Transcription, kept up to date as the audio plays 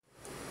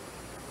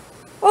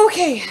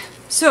Okay,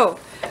 so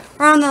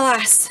we're on the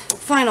last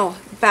final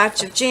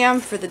batch of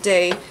jam for the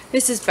day.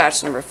 This is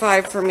batch number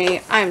 5 for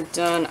me. I'm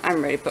done.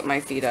 I'm ready to put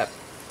my feet up.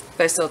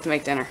 But I still have to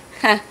make dinner.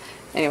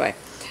 Anyway,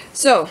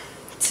 so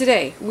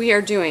today we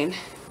are doing,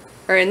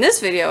 or in this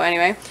video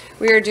anyway,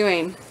 we are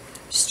doing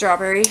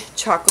strawberry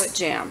chocolate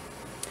jam.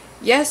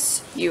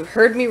 Yes, you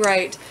heard me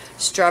right.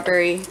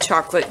 Strawberry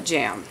chocolate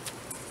jam.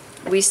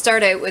 We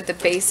start out with the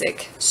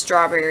basic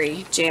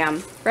strawberry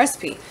jam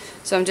recipe.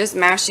 So I'm just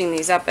mashing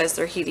these up as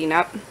they're heating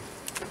up.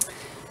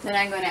 Then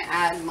I'm going to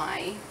add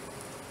my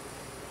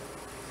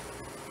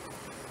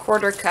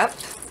 1/4 cup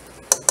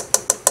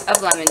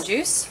of lemon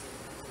juice,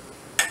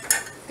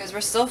 because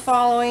we're still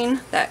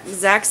following that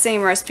exact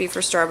same recipe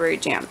for strawberry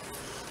jam.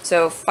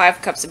 So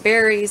 5 cups of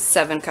berries,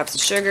 7 cups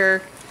of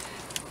sugar,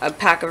 a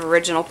pack of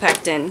original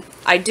pectin.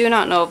 I do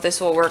not know if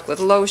this will work with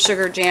low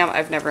sugar jam.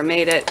 I've never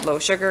made it low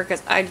sugar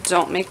because I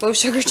don't make low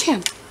sugar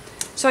jam.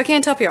 So I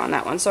can't help you on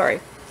that one, sorry.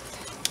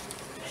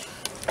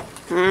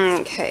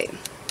 Okay.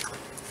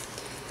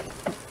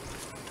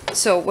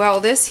 So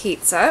while this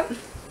heats up,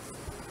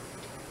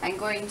 I'm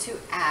going to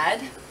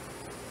add,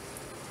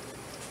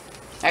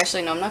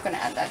 actually no, I'm not going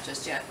to add that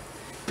just yet.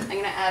 I'm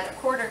going to add a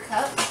 1/4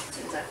 cup as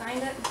soon as I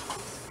find it.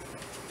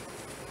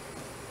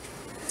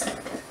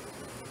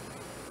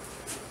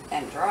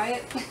 And dry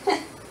it.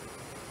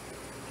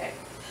 Okay.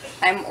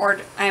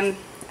 I'm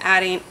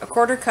adding a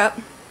 1/4 cup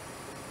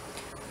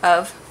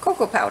of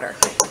cocoa powder.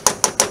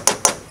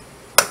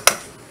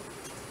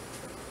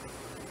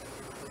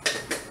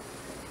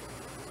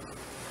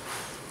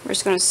 We're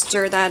just going to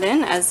stir that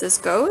in as this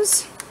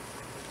goes.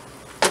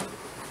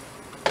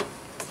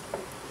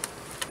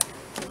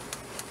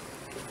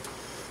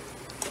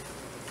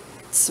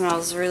 It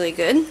smells really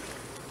good.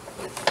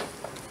 It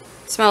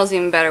smells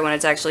even better when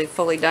it's actually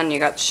fully done. You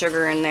got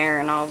sugar in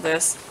there and all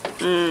this.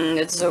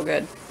 It's so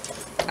good.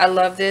 I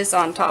love this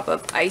on top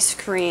of ice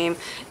cream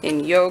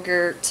and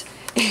yogurt,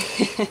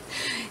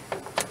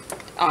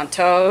 on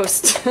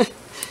toast.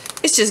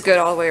 It's just good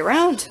all the way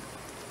around.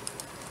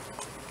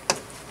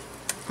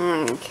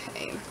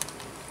 Okay.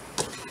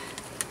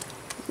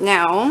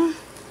 Now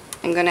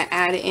I'm going to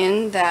add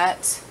in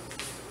that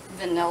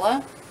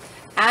vanilla.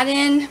 Add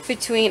in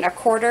between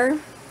 1/4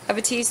 of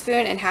a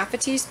teaspoon and 1/2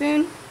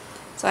 teaspoon.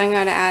 So I'm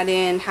going to add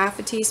in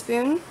 1/2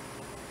 teaspoon.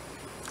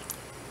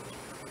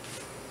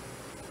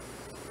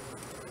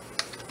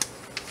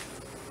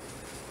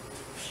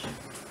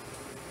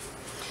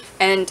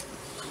 And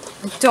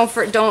don't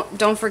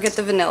forget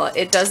the vanilla.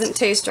 It doesn't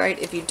taste right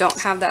if you don't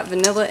have that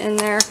vanilla in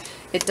there.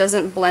 It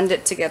doesn't blend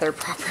it together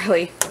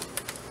properly.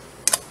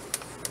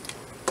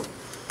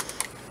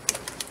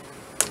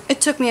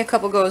 It took me a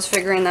couple goes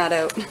figuring that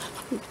out.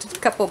 A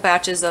couple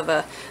batches of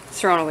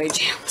thrown away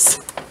jams.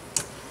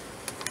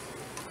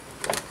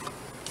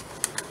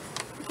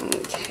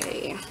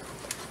 Okay.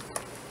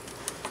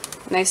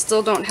 And I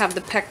still don't have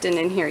the pectin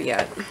in here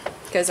yet,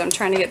 because I'm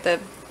trying to get the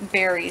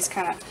berries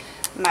kind of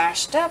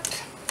mashed up.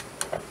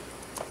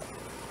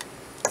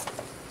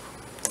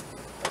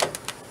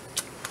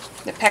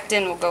 The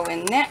pectin will go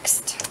in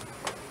next.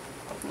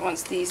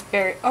 Once these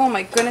berries... Oh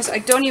my goodness, I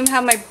don't even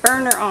have my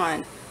burner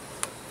on.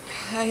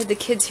 I had the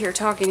kids here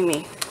talking to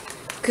me.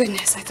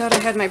 Goodness, I thought I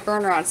had my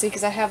burner on. See,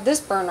 because I have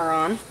this burner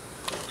on.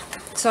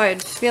 So I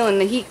had feeling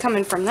the heat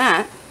coming from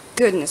that.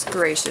 Goodness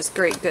gracious,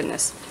 great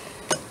goodness.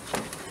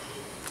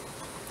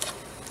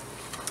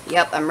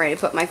 Yep, I'm ready to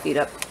put my feet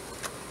up.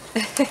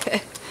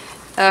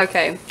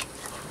 Okay,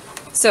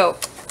 so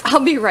I'll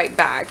be right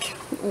back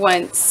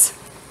once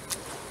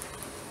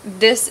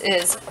this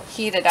is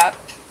heated up,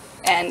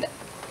 and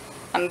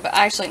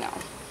actually no,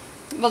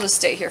 we'll just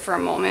stay here for a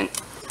moment,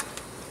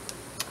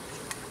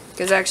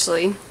 because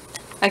actually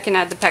I can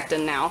add the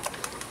pectin now.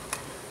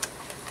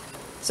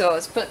 So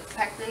let's put the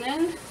pectin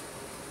in,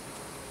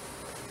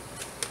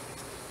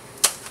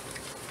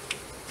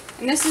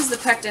 and this is the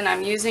pectin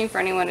I'm using for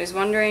anyone who's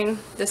wondering.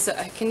 This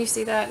can you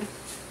see that?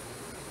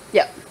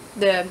 Yep,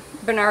 the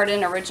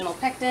Bernardin original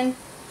pectin.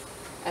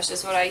 That's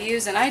just what I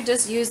use, and I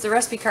just use the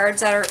recipe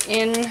cards that are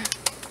in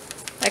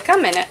that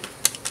come in it.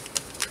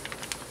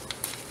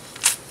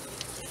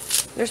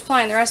 There's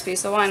plenty in the recipe,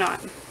 so why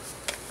not?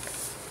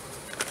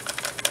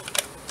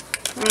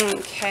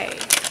 Okay.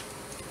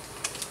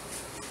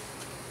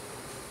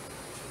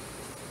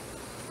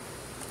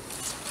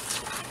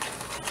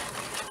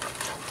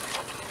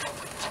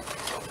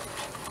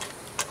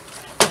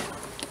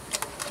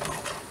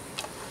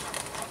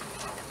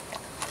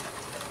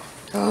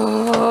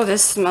 Oh,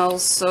 this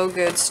smells so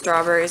good.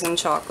 Strawberries and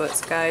chocolates,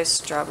 guys.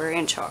 Strawberry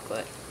and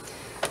chocolate.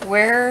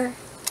 Where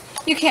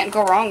you can't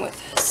go wrong with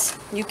this.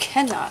 You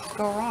cannot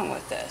go wrong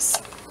with this.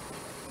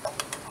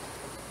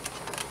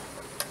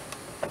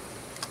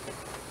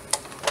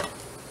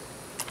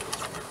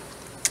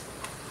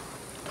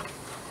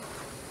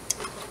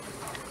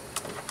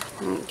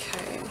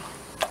 Okay.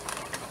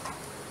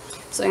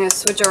 So I'm going to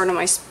switch over to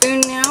my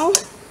spoon now.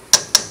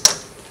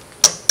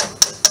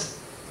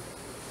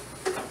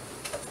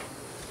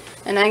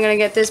 And I'm going to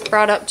get this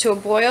brought up to a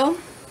boil,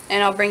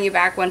 and I'll bring you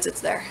back once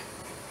it's there.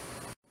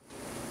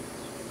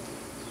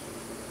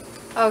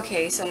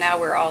 Okay, so now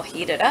we're all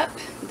heated up.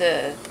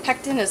 The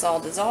pectin is all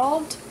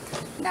dissolved.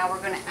 Now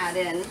we're going to add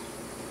in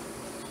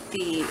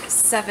the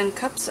 7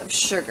 cups of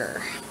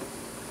sugar.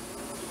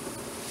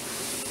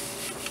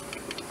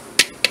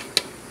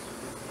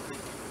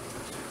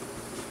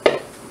 I'm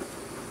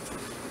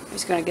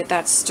just going to get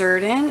that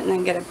stirred in and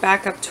then get it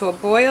back up to a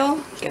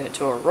boil. Get it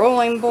to a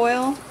rolling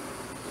boil.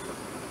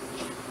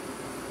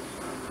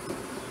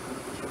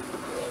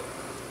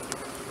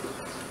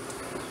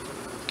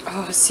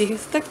 Oh, see,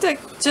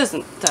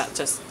 doesn't that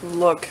just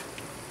look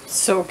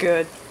so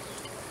good?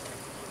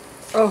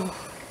 Oh,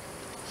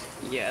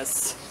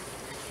 yes.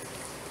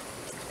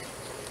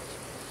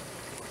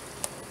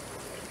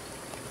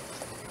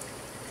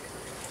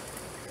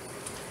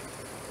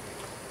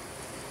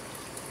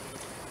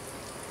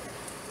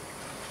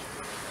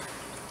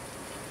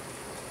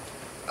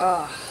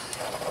 Oh,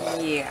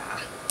 yeah.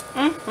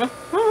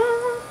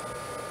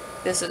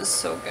 This is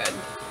so good.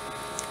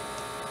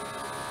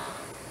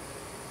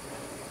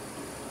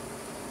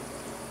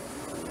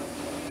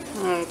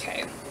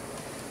 Okay,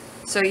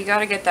 so you got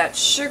to get that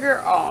sugar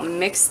all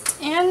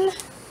mixed in,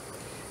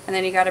 and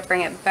then you got to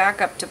bring it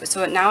back up to,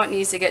 so now it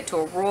needs to get to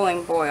a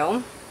rolling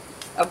boil,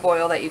 a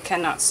boil that you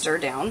cannot stir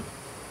down.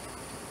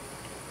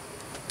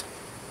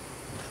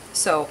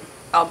 So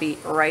I'll be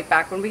right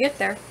back when we get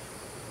there.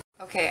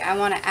 Okay, I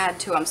want to add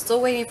to, I'm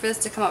still waiting for this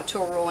to come up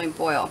to a rolling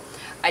boil.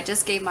 I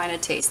just gave mine a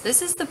taste.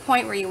 This is the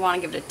point where you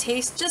want to give it a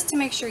taste just to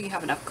make sure you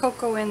have enough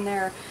cocoa in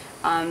there.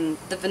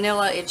 The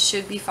vanilla, it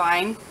should be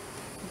fine,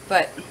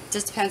 but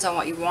just depends on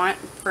what you want.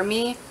 For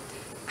me,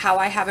 how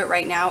I have it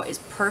right now is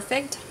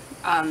perfect.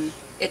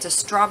 It's a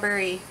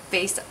strawberry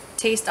based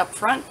taste up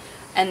front,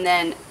 and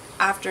then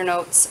after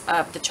notes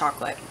of the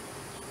chocolate,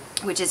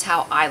 which is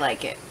how I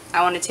like it.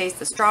 I want to taste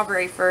the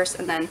strawberry first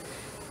and then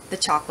the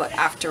chocolate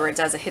afterwards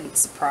as a hidden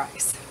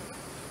surprise.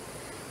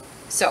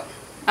 So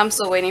I'm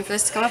still waiting for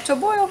this to come up to a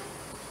boil.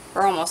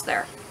 We're almost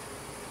there.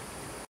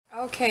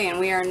 Okay, and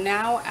we are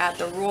now at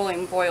the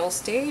rolling boil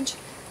stage.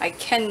 I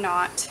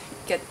cannot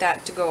get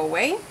that to go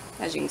away,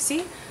 as you can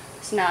see.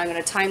 So now I'm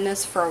going to time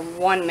this for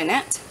 1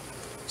 minute,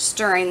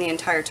 stirring the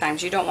entire time.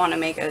 So you don't want to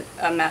make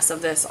a mess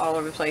of this all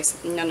over the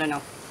place. No, no,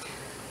 no.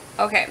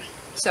 Okay,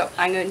 so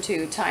I'm going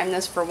to time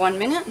this for 1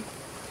 minute,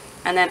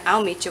 and then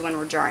I'll meet you when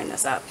we're jarring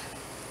this up.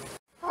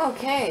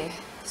 Okay,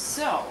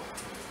 so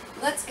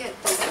let's get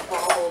this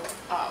balled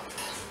up.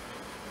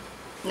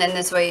 And then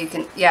this way you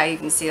can, yeah, you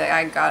can see like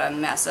I got a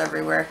mess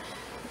everywhere.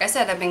 Like I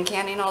said, I've been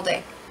canning all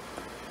day.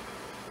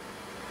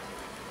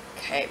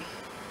 Okay.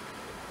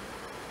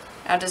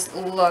 Now just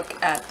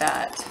look at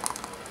that.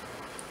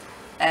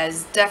 That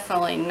is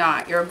definitely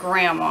not your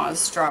grandma's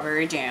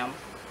strawberry jam.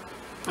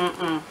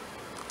 Mm-mm.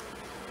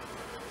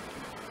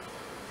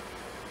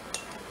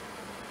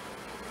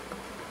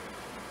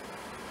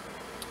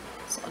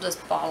 So I'll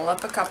just bottle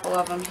up a couple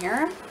of them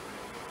here.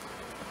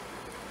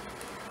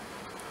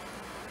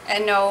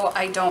 And no,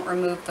 I don't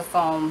remove the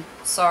foam.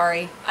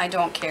 Sorry, I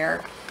don't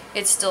care.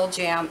 It's still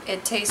jam.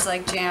 It tastes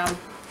like jam.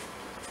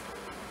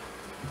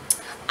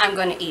 I'm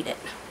going to eat it.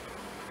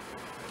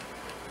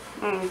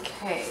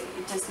 Okay,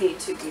 you just need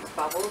to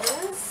debubble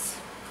this.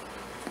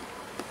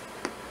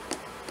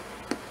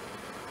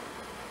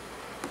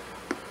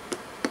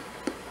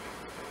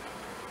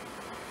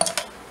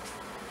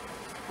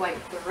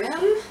 Wipe the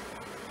rim.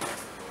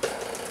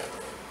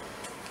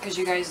 Because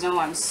you guys know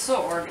I'm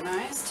so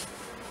organized.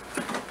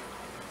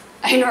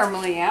 I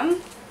normally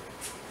am.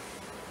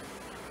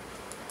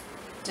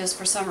 Just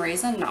for some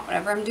reason, not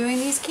whenever I'm doing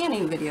these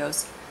canning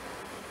videos.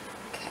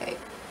 Okay,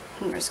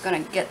 I'm just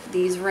going to get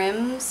these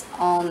rims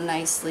all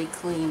nicely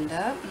cleaned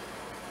up.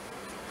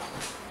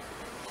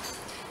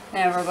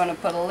 Now we're going to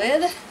put a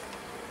lid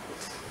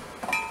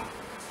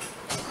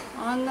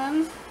on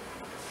them.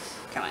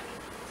 Come on.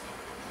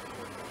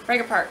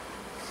 Break apart.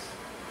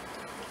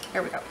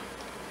 Here we go.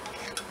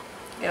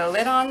 Get a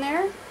lid on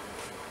there.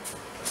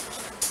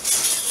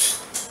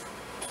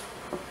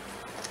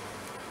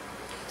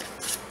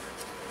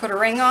 Put a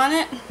ring on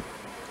it.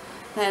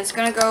 Then it's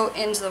going to go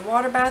into the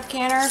water bath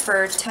canner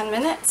for 10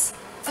 minutes.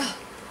 Ugh.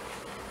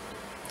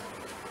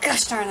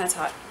 Gosh darn, that's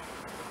hot.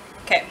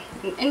 Okay,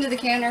 and into the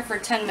canner for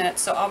 10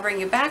 minutes. So I'll bring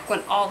you back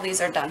when all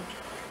these are done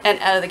and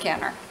out of the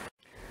canner.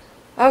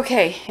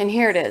 Okay, and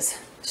here it is.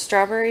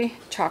 Strawberry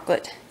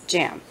chocolate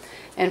jam.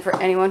 And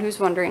for anyone who's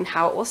wondering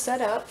how it will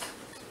set up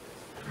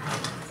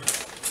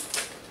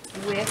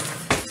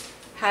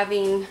with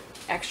having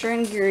extra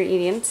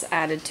ingredients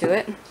added to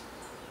it.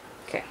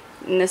 Okay,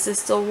 and this is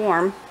still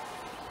warm.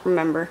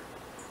 Remember,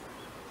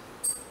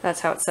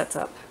 that's how it sets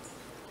up.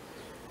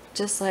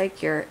 Just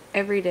like your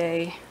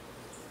everyday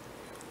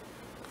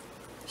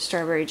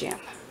strawberry jam.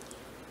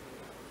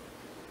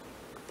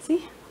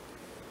 See?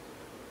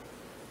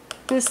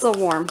 It's still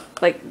warm.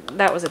 Like,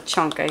 that was a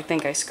chunk I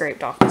think I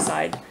scraped off the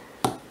side.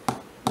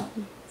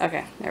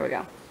 Okay, there we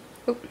go.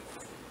 Oop.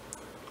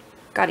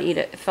 Gotta eat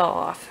it. It fell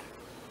off.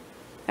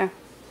 There.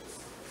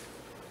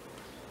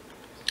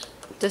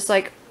 Just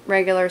like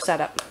regular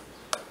setup.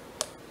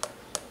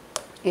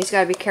 You just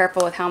gotta be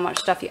careful with how much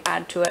stuff you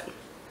add to it.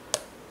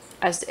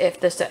 as to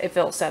if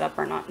it'll set up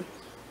or not.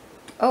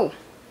 Oh,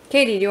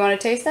 Katie, do you want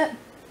to taste it?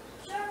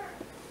 Sure.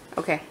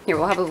 Okay, here,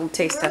 we'll have a little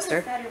taste Yours is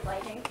tester. better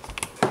lighting.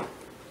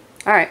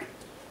 All right,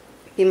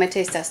 give me my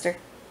taste tester.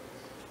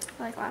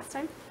 Like last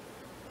time.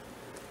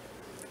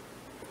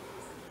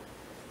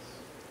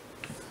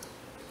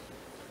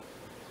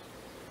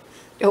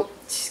 Oh,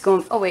 she's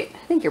going, oh wait,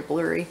 I think you're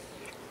blurry.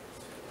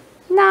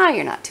 Nah,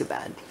 you're not too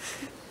bad.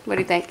 What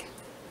do you think?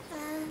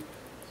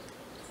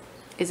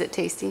 Is it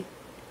tasty?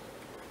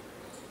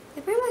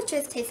 It pretty much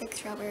just tastes like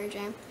strawberry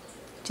jam.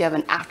 Do you have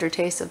an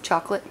aftertaste of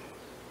chocolate?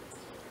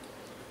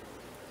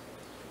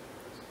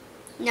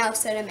 No,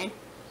 cinnamon.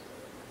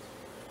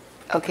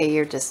 Okay,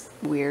 you're just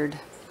weird.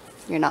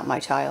 You're not my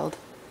child.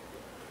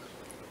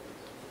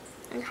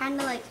 I'm kind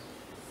of like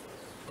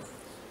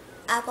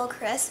apple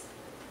crisp.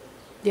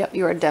 Yep,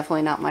 you are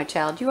definitely not my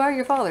child. You are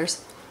your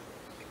father's.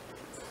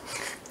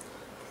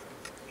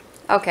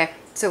 Okay,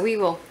 so we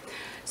will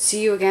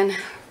see you again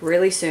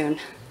really soon.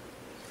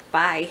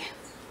 Bye.